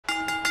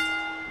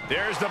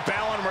There's the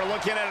bell, and we're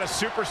looking at a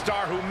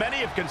superstar who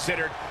many have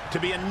considered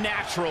to be a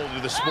natural to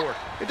the sport.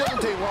 It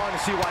doesn't take long to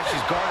see why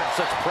she's garnered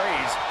such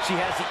praise. She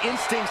has the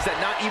instincts that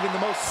not even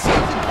the most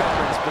seasoned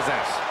veterans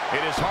possess.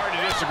 It is hard to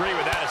disagree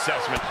with that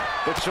assessment.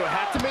 But she'll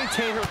have to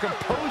maintain her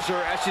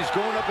composure as she's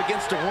going up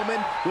against a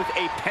woman with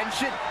a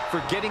penchant for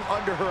getting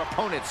under her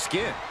opponent's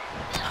skin.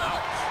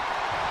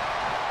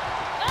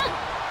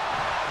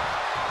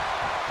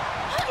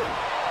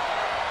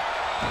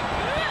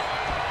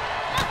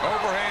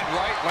 Overhand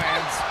right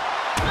lands.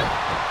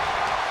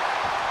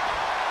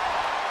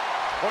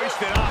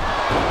 Hoisted up.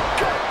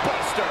 Gut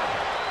buster.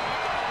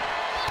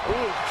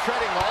 Ooh,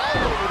 treading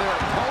all over their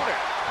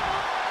opponent.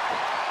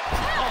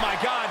 Oh my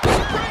God.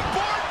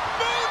 Springboard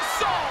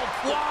moonsault.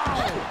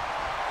 Wow.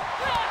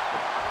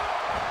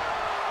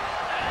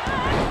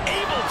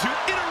 Able to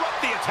interrupt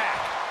the attack.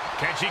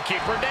 Can she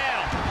keep her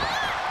down?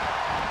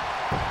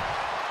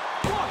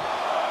 1,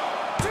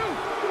 2.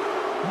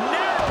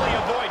 Narrowly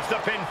avoids the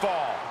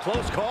pinfall.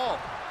 Close call.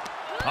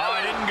 Oh,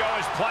 it didn't go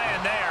as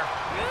planned there.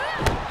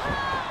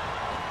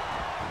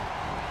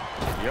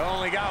 You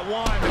only got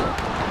one.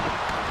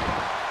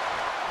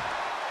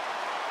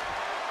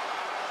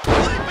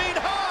 Leaping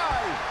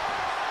high.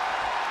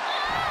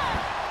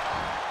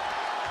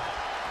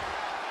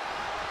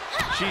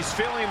 She's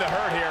feeling the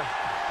hurt here.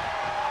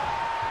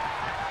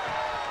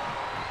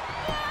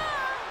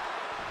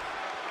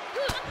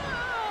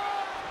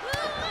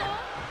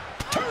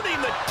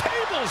 Turning the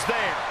tables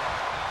there.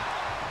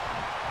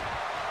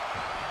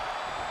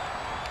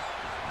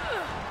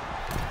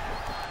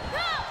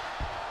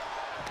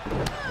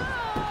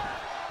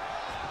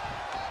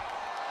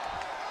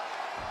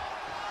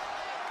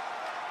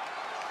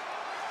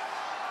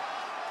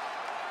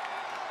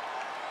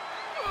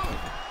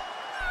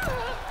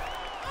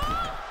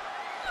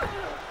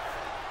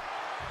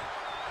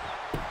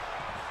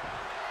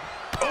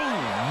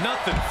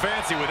 Nothing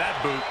fancy with that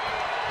boot.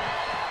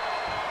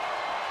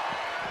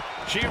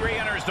 She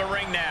re-enters the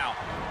ring now.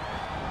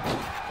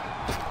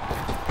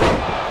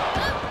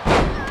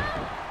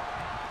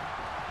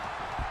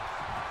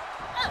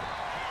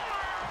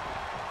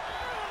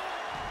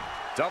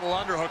 Double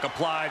underhook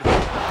applied.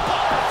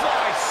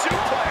 Butterfly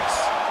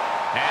suplex.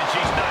 And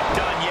she's not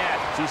done yet.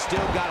 She's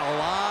still got a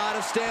lot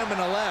of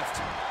stamina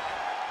left.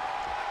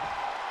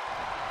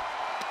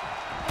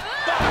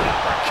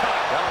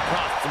 Uppercut. That'll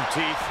cost some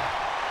teeth.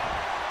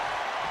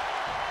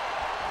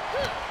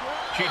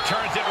 She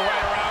turns it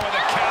right around with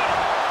a counter.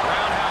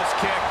 Roundhouse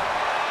kick.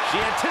 She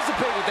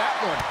anticipated that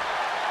one.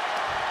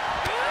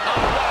 Oh,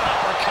 what an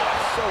uppercut.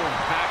 So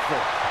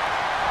impactful.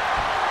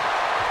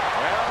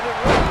 Round and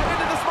round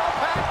into the small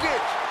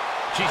package.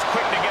 She's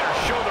quick to get her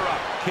shoulder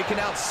up. Kicking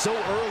out so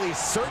early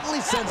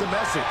certainly sends a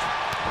message.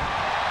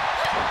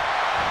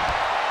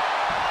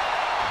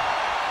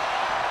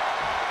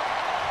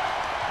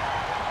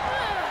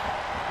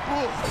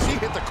 Ooh, she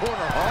hit the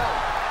corner hard.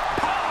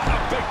 A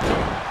big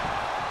boot.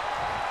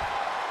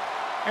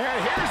 And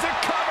here's a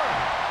cover.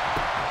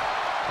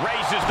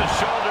 Raises the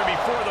shoulder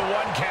before the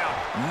 1 count.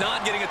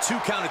 Not getting a 2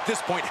 count at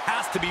this point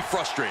has to be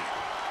frustrating.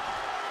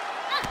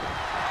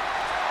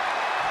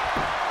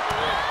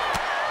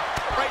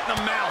 Right in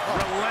the mouth.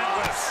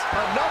 Relentless.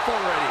 Enough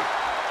already.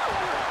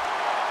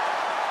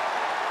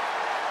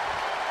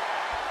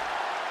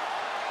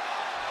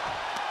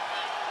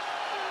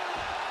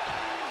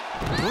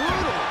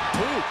 Brutal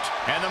boot.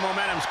 And the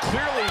momentum's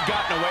clearly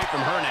gotten away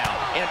from her now.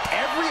 And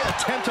every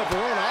attempt of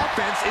her own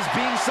offense is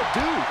being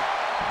subdued.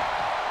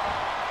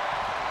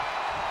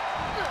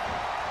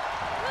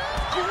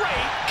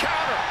 Great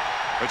counter.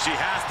 But she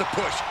has to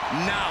push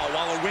now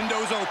while the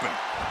window's open.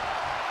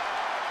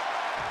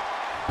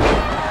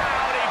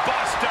 Rowdy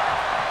buster.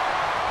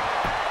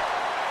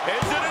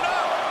 Is it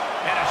enough?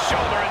 And a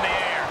shoulder in the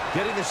air.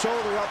 Getting the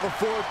shoulder up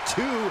before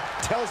 2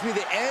 tells me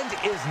the end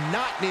is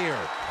not near.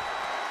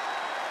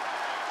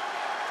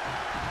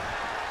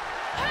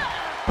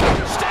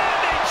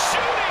 Standing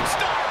shooting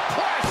star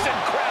press.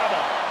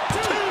 Incredible.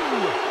 2.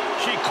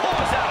 She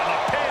claws out of the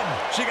pin.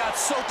 She got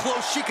so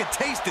close she could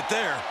taste it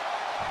there.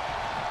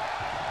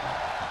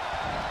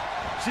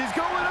 She's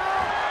going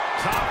up.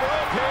 Top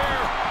rope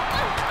here.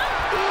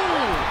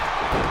 Ooh.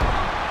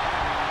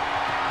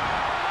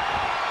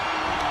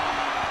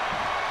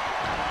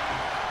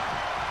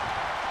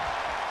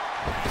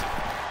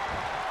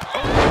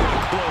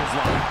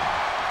 Clothesline.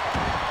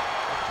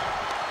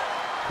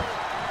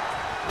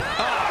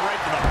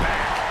 Right to the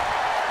back.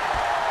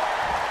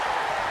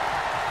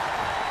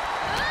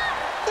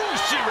 Ooh,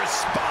 she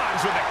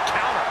responds with a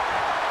counter.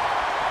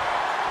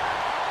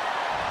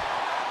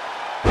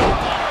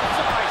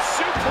 Butterfly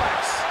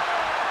suplex.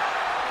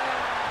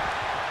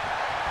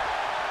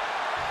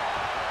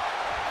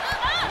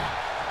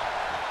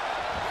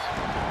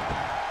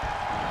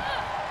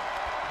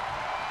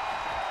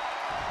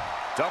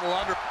 Double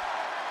under.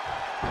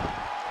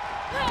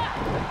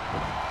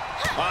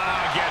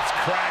 Gets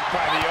cracked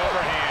by the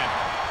overhand.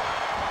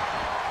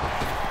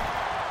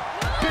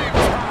 Big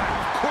time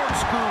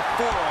corkscrew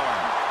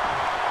forearm.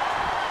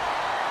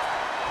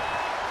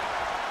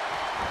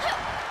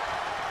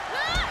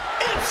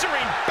 It's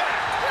answering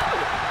back.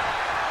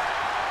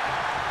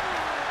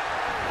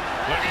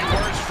 Looking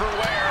worse for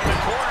wear in the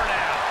corner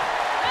now.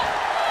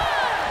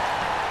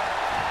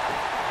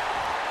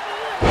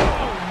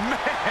 Oh,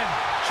 man.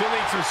 She'll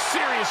need some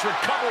serious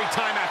recovery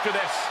time after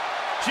this.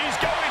 She's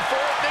going for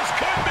it. This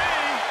could be.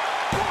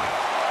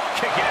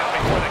 Kick it out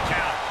before the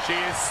count. She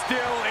is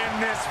still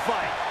in this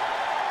fight.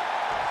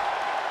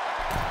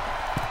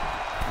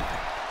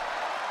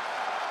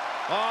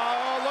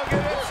 Oh, look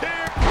at this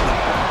here.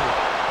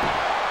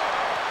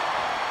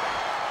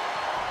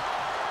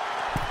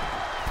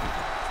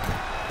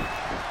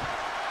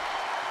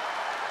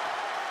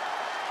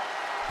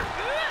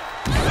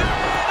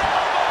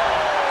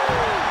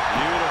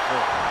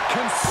 Beautiful.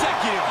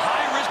 Consecutive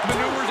high-risk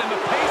maneuvers, and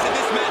the pace of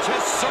this match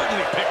has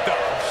certainly picked up.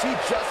 She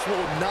just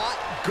will not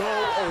go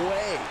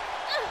away.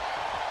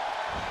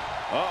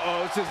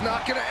 Uh-oh, this is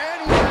not going to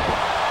end well.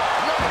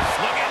 Nice.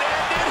 Looking to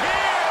end it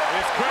here.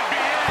 This could be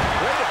it.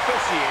 Great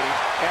officiating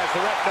as the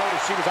ref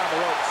noticed she was on the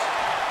ropes.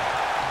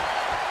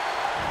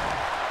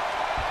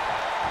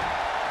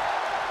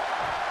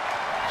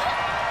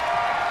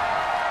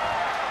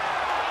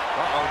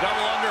 Uh-oh,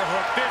 double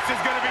underhook. This is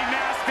going to be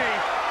nasty.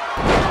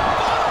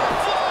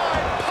 Butterfly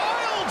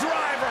pile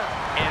driver.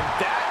 And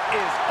that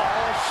is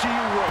all she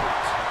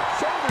wrote.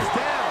 Shoulders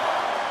down.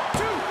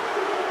 Two.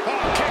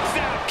 Oh, kicks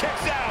out,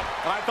 kicks out.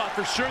 I thought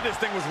for sure this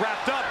thing was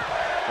wrapped up.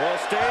 Well,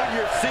 stay in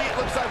your seat.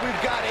 Looks like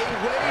we've got a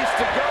ways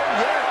to go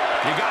yet.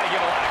 You got to give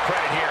a lot of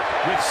credit here.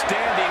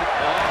 Withstand